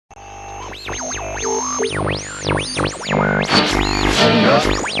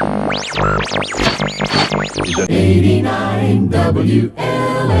'89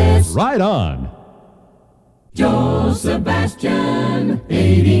 WLS. Right on. Joe Sebastian,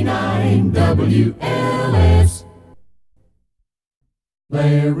 '89 WLS.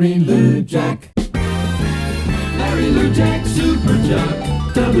 Larry Lou Jack, Super Jock,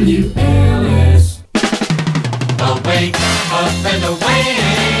 WLS. Away, up and away,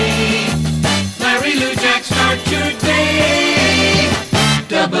 Larry Lou Jack, start your day,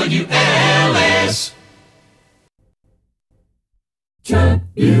 WLS. Chuck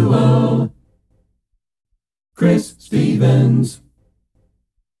Buell, Chris Stevens,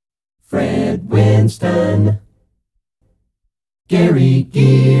 Fred Winston, Gary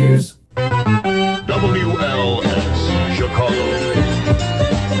Gears, WLS Chicago.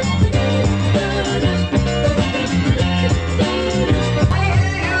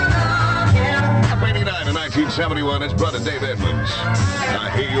 1971, it's brother Dave Edmonds. I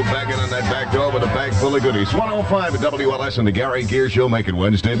hear you banging on that back door with a bag full of goodies. 105 at WLS and the Gary Gear Show, making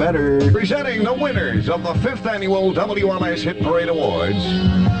Wednesday better. Presenting the winners of the 5th Annual WLS Hit Parade Awards.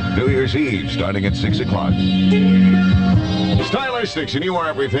 New Year's Eve, starting at 6 o'clock. Stylistics, and you are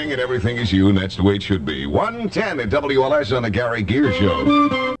everything, and everything is you, and that's the way it should be. 110 at WLS on the Gary Gear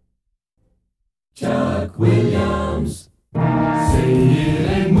Show. Chuck Williams, say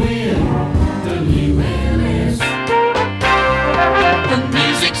it